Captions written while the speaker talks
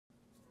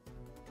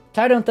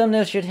Title and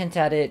thumbnail should hint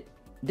at it.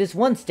 This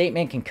one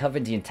statement can cover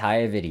the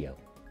entire video.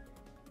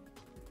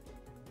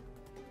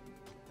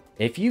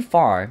 If you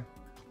farm,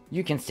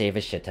 you can save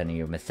a shit ton of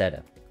your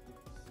meseta.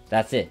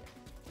 That's it.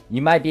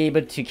 You might be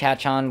able to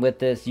catch on with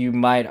this, you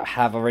might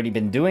have already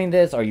been doing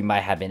this, or you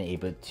might have been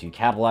able to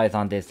capitalize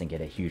on this and get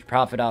a huge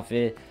profit off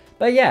it.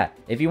 But yeah,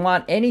 if you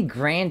want any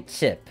grand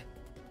tip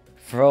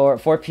for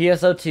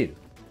PSO2,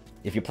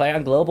 if you play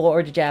on global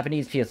or the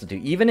Japanese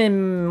PSO2, even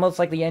in most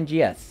likely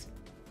NGS,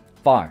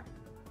 farm.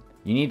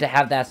 You need to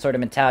have that sort of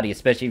mentality,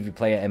 especially if you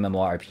play an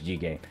MMORPG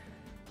game.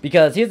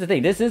 Because here's the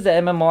thing, this is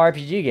an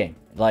MMORPG game.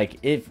 Like,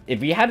 if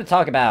we had to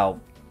talk about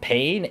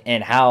pain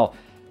and how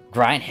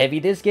grind heavy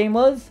this game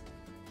was,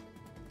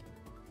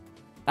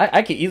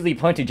 I could easily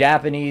point to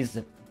Japanese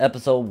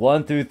episode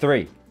 1 through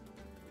 3.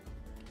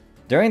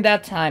 During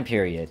that time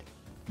period,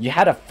 you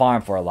had to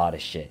farm for a lot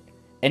of shit.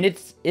 And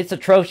it's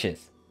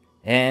atrocious.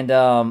 And,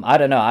 I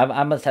don't know,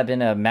 I must have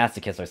been a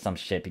masochist or some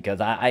shit, because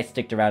I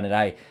sticked around and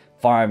I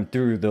farmed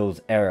through those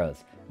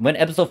eras. When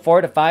episode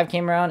 4 to 5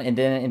 came around, and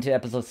then into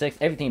episode 6,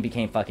 everything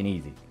became fucking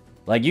easy.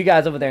 Like, you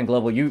guys over there in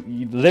global,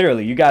 you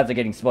literally, you guys are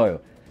getting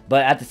spoiled.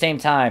 But at the same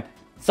time,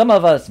 some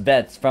of us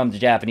vets from the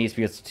Japanese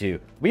PS2,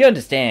 we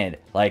understand,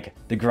 like,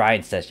 the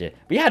grind session.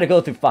 We had to go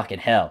through fucking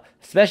hell,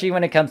 especially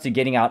when it comes to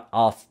getting out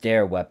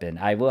austere weapon.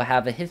 I will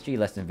have a history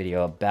lesson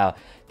video about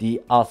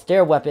the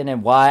austere weapon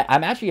and why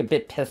I'm actually a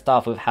bit pissed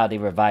off with how they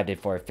revived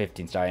it for a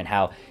 15 star and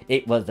how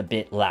it was a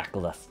bit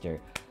lackluster.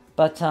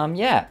 But,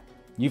 yeah,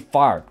 you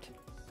farmed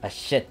a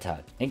shit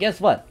ton. And guess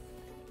what?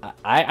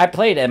 I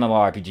played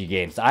MMORPG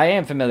games. I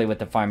am familiar with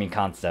the farming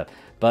concept.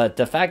 But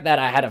the fact that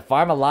I had to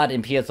farm a lot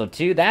in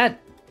PSO2,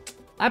 that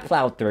I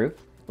plowed through.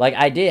 Like,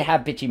 I did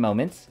have bitchy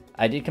moments.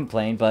 I did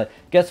complain, but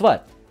guess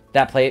what?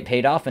 That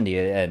paid off in the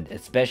end,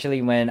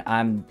 especially when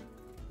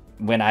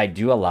I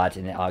do a lot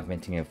in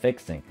augmenting and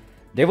fixing.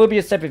 There will be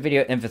a separate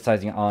video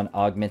emphasizing on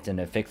augmenting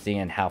and fixing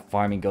and how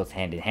farming goes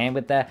hand in hand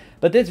with that.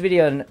 But this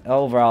video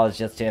overall is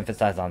just to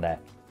emphasize on that.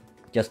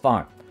 Just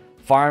farm.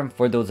 Farm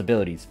for those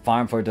abilities.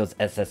 Farm for those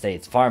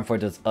SSAs. Farm for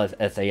those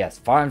SAS.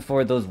 Farm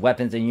for those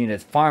weapons and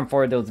units. Farm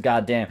for those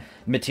goddamn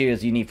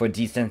materials you need for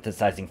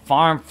desynthesizing.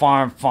 Farm,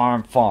 farm,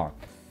 farm, farm.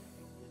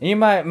 And you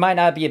might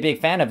not be a big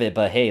fan of it,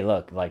 but hey,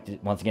 look, like,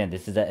 once again,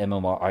 this is an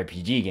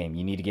MMORPG game.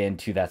 You need to get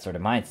into that sort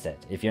of mindset.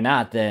 If you're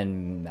not,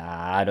 then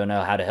I don't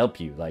know how to help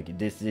you. Like,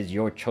 this is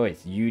your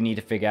choice. You need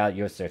to figure out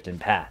your certain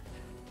path.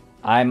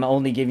 I'm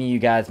only giving you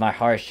guys my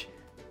harsh,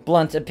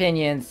 blunt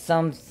opinions,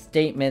 some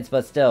statements,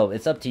 but still,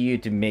 it's up to you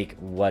to make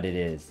what it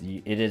is.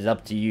 It is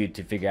up to you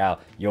to figure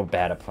out your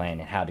battle plan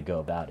and how to go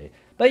about it.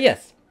 But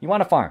yes, you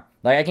want to farm.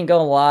 Like, I can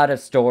go a lot of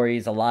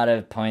stories, a lot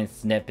of points,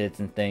 snippets,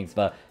 and things,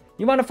 but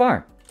you want to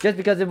farm. Just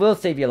because it will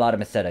save you a lot of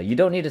meseta. You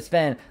don't need to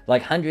spend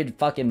like 100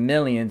 fucking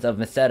millions of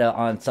meseta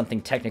on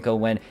something technical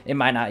when it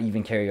might not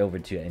even carry over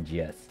to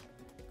NGS.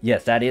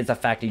 Yes, that is a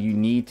factor you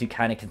need to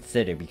kind of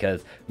consider,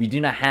 because we do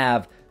not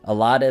have a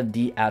lot of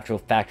the actual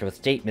factual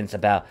statements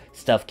about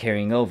stuff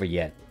carrying over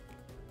yet.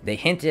 They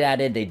hinted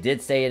at it, they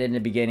did say it in the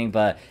beginning,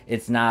 but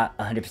it's not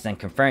 100%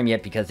 confirmed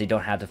yet because they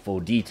don't have the full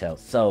details.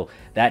 So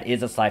that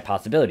is a slight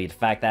possibility. The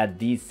fact that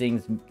these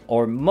things,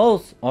 or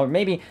most, or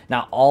maybe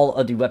not all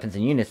of the weapons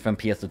and units from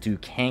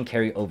PSO2 can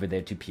carry over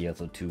there to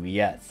PSO2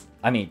 ES.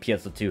 I mean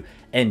PSO2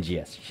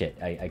 NGS.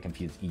 Shit, I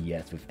confused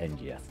ES with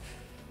NGS.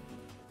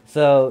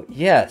 So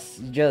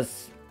yes,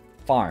 just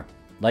farm.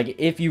 Like,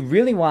 if you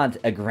really want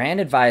a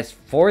grand advice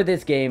for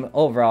this game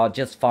overall,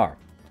 just farm.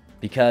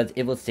 Because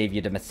it will save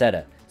you the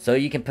meseta. So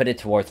you can put it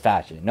towards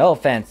fashion. No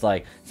offense,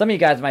 like, some of you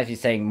guys might be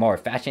saying, more,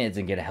 fashion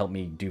isn't gonna help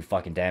me do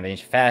fucking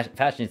damage.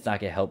 Fashion is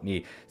not gonna help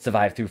me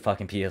survive through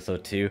fucking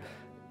PSO2.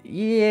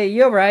 Yeah,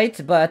 you're right,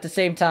 but at the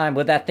same time,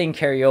 will that thing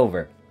carry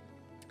over?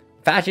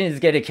 Fashion is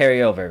gonna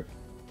carry over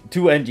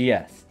to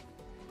NGS.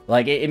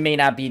 Like, it may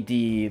not be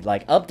the,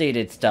 like,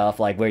 updated stuff,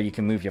 like, where you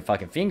can move your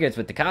fucking fingers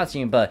with the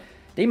costume, but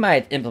they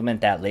might implement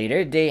that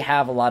later. They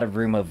have a lot of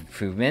room of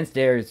improvements.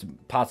 There's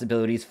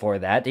possibilities for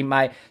that. They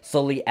might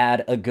slowly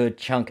add a good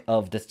chunk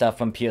of the stuff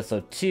from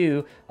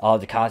PSO2, all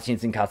the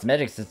costumes and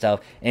cosmetics and stuff,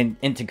 and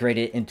integrate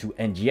it into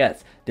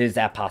NGS. There's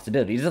that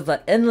possibility. There's an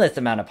endless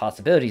amount of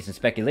possibilities and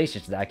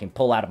speculations that I can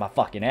pull out of my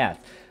fucking ass.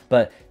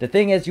 But the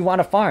thing is, you want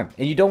to farm,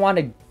 and you don't want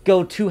to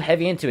go too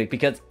heavy into it,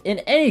 because in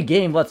any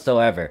game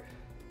whatsoever,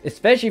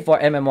 especially for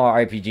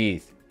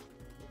MMORPGs,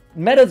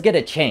 metas get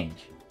a change.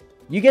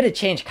 You get to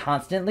change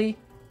constantly,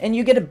 and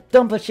you get to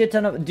dump a shit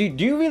ton of... Do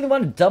you really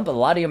want to dump a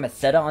lot of your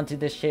meseta onto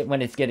this shit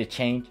when it's gonna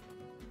change?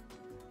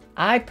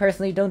 I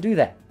personally don't do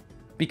that.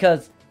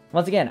 Because,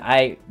 once again,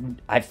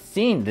 I've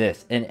seen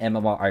this in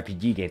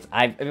MMORPG games.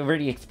 I've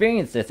already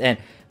experienced this, and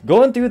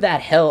going through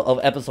that hell of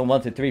episode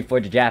 1 to 3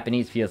 for the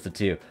Japanese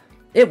PSO2,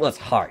 it was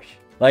harsh.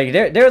 Like,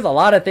 there's a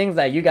lot of things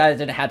that you guys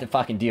didn't have to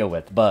fucking deal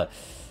with, but...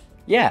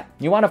 yeah,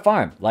 you want to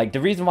farm. Like,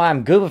 the reason why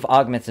I'm good with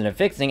augmenting and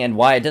fixing and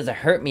why it doesn't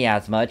hurt me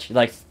as much,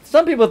 like,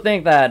 some people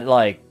think that,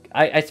 like,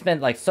 I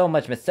spent, like, so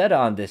much meseta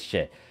on this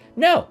shit.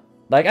 No!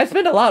 Like, I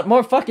spent a lot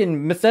more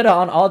fucking meseta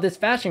on all this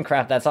fashion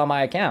crap that's on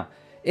my account.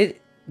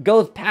 It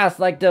goes past,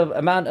 like, the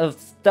amount of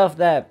stuff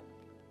that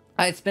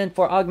I spent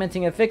for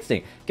augmenting and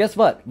fixing. Guess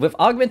what? With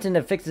augmenting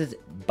and fixes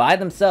by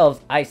themselves,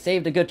 I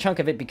saved a good chunk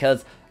of it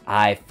because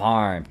I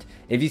farmed.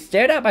 If you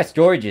stared at my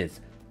storages,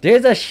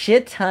 there's a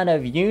shit ton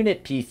of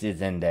unit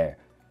pieces in there.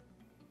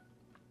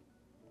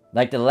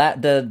 Like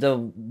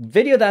the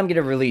video that I'm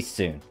gonna release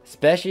soon,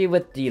 especially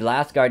with the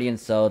Last Guardian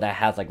Soul that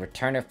has like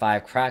Returner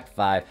 5, Crack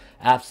 5,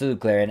 Absolute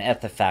Glare, and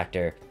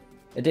Ethifactor,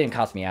 it didn't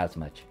cost me as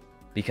much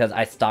because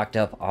I stocked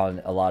up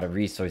on a lot of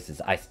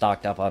resources. I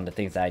stocked up on the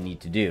things that I need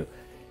to do.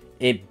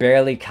 It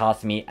barely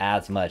cost me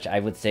as much. I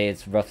would say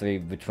it's roughly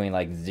between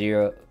like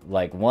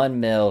 1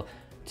 mil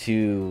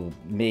to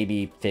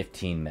maybe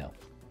 15 mil.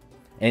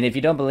 And if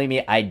you don't believe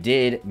me, I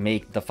did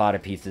make the fodder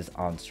pieces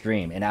on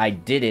stream. And I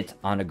did it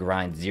on a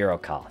grind 0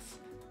 cost.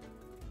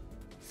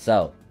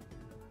 So,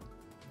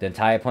 the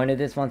entire point of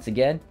this, once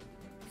again,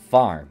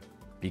 farm.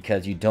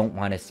 Because you don't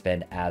want to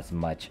spend as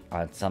much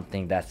on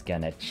something that's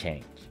gonna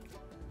change.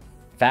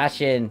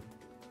 Fashion,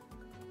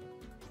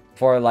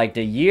 for like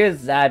the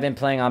years that I've been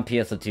playing on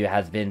PSO2,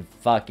 has been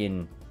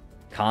fucking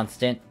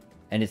constant.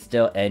 And it's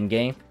still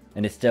endgame.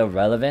 And it's still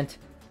relevant.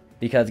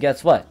 Because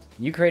guess what?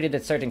 You created a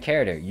certain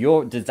character.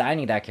 You're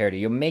designing that character.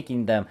 You're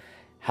making them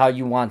how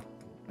you want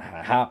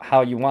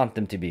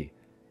them to be.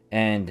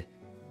 And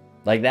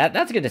like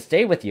that's gonna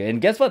stay with you. And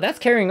guess what? That's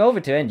carrying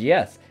over to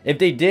NGS. If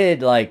they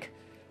did like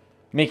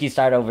make you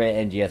start over at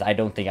NGS, I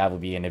don't think I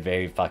would be in a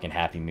very fucking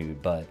happy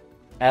mood. But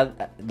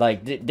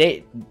like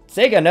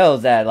Sega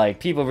knows that like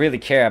people really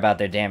care about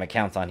their damn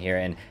accounts on here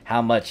and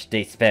how much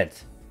they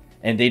spent.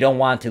 And they don't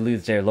want to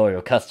lose their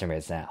loyal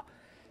customers now.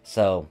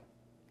 So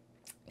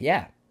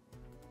yeah.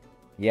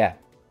 Yeah.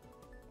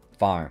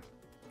 Farm.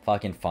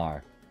 Fucking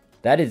farm.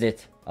 That is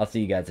it. I'll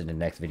see you guys in the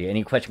next video.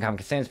 Any question, comment,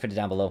 concerns, put it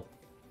down below.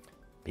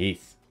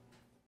 Peace.